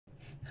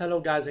Hello,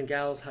 guys and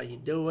gals. How you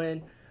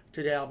doing?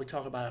 Today, I'll be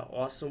talking about an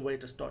awesome way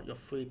to start your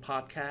free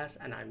podcast,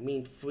 and I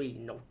mean free.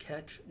 No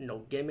catch, no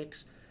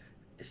gimmicks.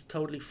 It's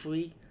totally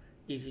free,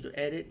 easy to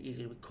edit,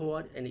 easy to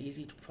record, and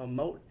easy to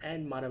promote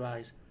and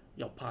monetize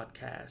your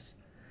podcast.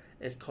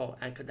 It's called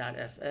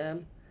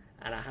Anchor.fm,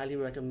 and I highly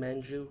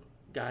recommend you,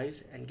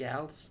 guys and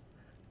gals,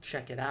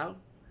 check it out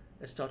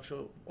and start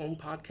your own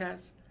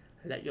podcast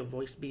and let your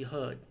voice be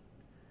heard.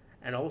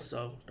 And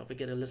also, don't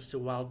forget to listen to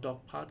Wild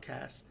Dog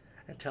Podcast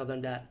and tell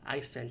them that I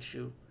sent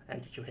you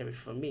and that you hear it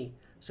from me.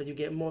 So you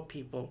get more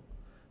people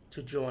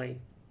to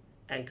join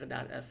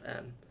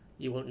Anchor.fm.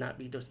 You will not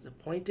be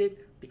disappointed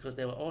because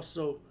they will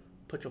also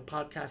put your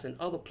podcast in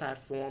other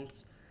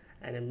platforms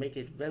and then make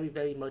it very,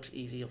 very much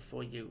easier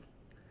for you.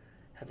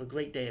 Have a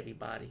great day,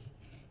 everybody.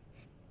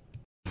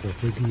 The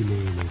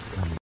boogeyman is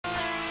coming.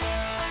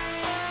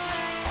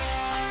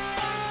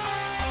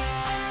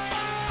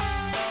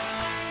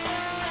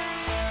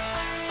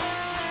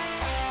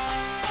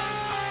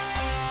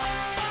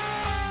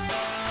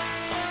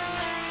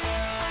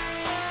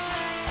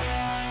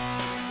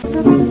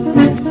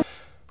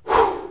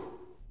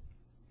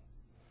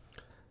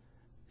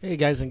 Hey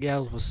guys and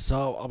gals, what's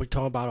up? I'll be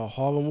talking about a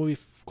horror movie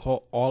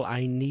called All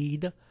I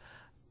Need.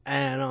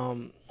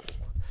 And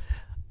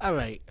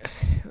alright,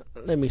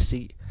 let me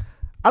see.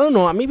 I don't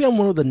know, maybe I'm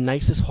one of the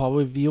nicest horror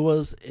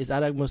reviewers. Is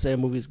that I'm gonna say a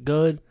movie's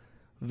good.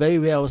 Very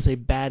rare I will say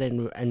bad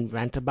and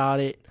rant about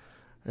it.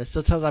 And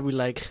sometimes I'll be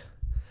like,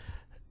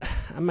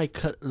 I might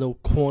cut little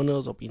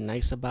corners or be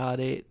nice about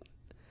it.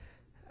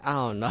 I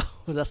don't know.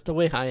 That's the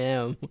way I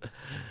am.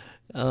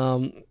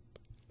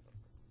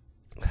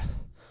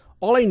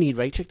 All I Need,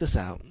 right? Check this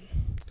out.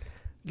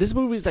 This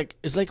movie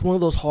is like one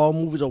of those horror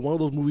movies, or one of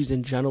those movies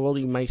in general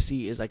you might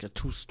see is like a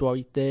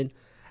two-story thing,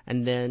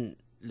 and then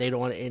later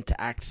on it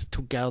interacts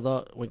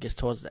together when it gets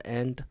towards the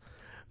end.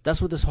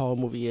 That's what this horror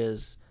movie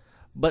is.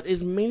 But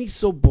it's mainly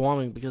so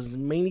boring because it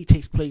mainly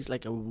takes place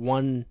like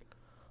one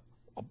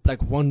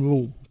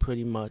room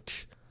pretty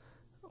much,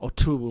 or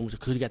two rooms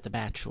because you got the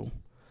bathroom.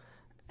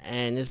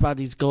 And it's about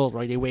these girls,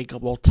 right? They wake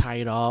up all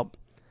tied up,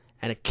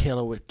 and a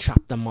killer would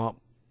chop them up,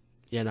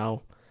 you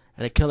know.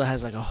 And the killer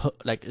has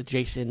like a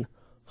Jason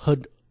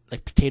Hood,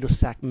 like potato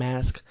sack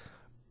mask,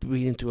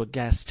 breathing through a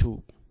gas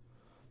tube.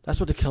 That's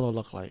what the killer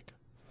looked like.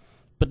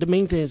 But the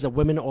main thing is that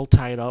women are all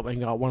tied up, and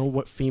you got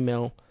one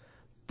female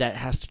that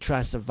has to try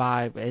and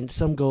survive. And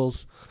some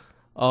girls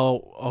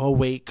are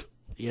awake,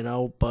 you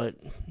know, but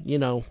you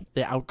know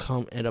the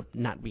outcome ended up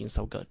not being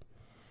so good.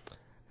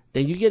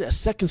 Then you get a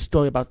second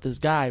story about this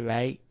guy,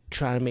 right,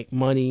 trying to make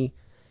money,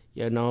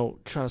 you know,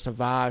 trying to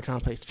survive,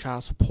 trying to pay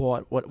child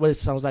support. What it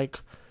sounds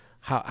like.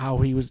 How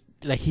he was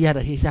like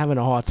he's having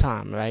a hard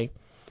time, right?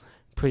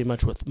 Pretty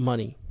much with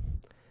money,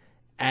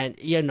 and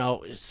you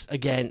know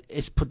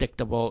it's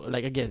predictable.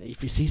 Like again,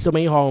 if you see so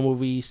many horror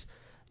movies,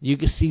 you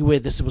can see where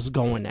this was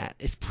going at.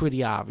 It's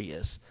pretty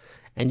obvious,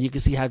 and you can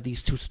see how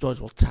these two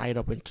stories will tie it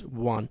up into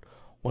one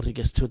once it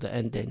gets to the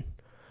ending.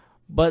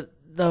 But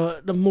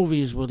the movie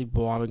is really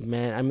boring,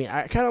 man. I mean,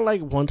 I kind of like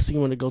one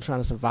scene when the girl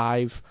trying to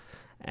survive,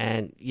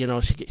 and you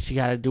know she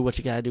got to do what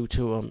she got to do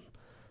to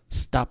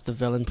stop the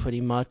villain,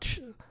 pretty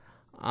much.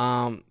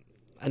 And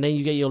then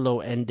you get your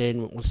little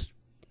ending,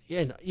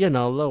 you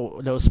know,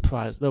 little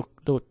surprise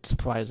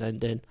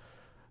ending.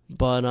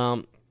 But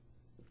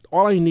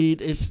all I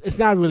need is it's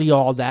not really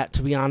all that,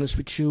 to be honest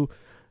with you.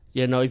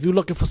 You know, if you're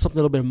looking for something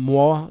a little bit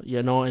more,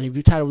 you know, and if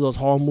you're tired of those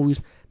horror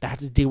movies that have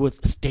to deal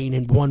with staying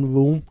in one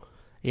room,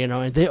 you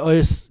know, and there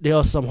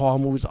are some horror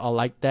movies are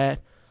like that,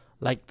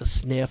 like The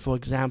Snare, for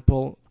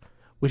example,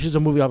 which is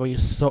a movie I already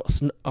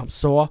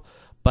saw,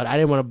 but I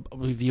didn't want to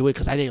review it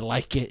because I didn't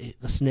like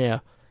it, The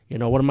Snare. You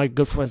know, one of my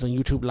good friends on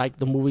YouTube liked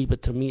the movie,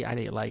 but to me, I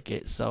didn't like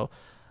it. So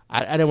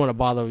I didn't want to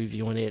bother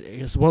reviewing it.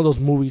 It's one of those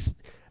movies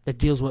that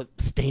deals with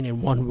staying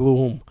in one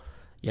room,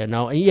 you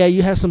know. And yeah,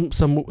 you have some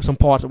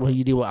parts when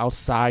you deal with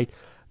outside,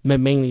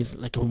 but mainly it's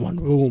like in one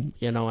room,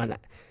 you know. And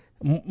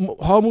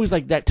horror movies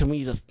like that, to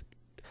me, just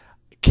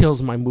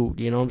kills my mood,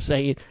 you know what I'm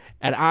saying?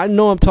 And I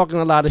know I'm talking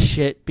a lot of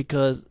shit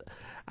because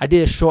I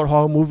did a short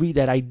horror movie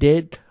that I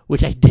did,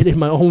 which I did in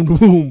my own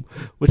room,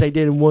 which I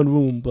did in one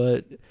room,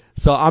 but...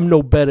 So I'm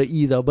no better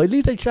either, but at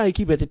least I try to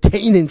keep it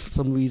entertaining for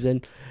some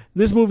reason.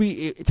 This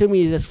movie, to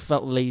me, it just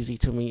felt lazy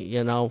to me,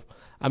 you know.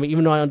 I mean,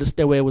 even though I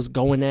understand where it was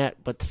going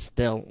at, but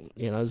still,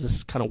 you know, it's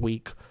just kind of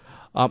weak.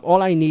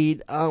 All I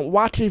Need,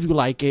 watch it if you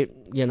like it,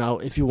 you know,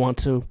 if you want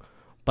to.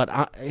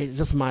 But it's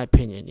just my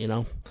opinion, you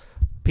know.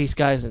 Peace,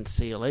 guys, and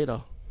see you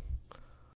later.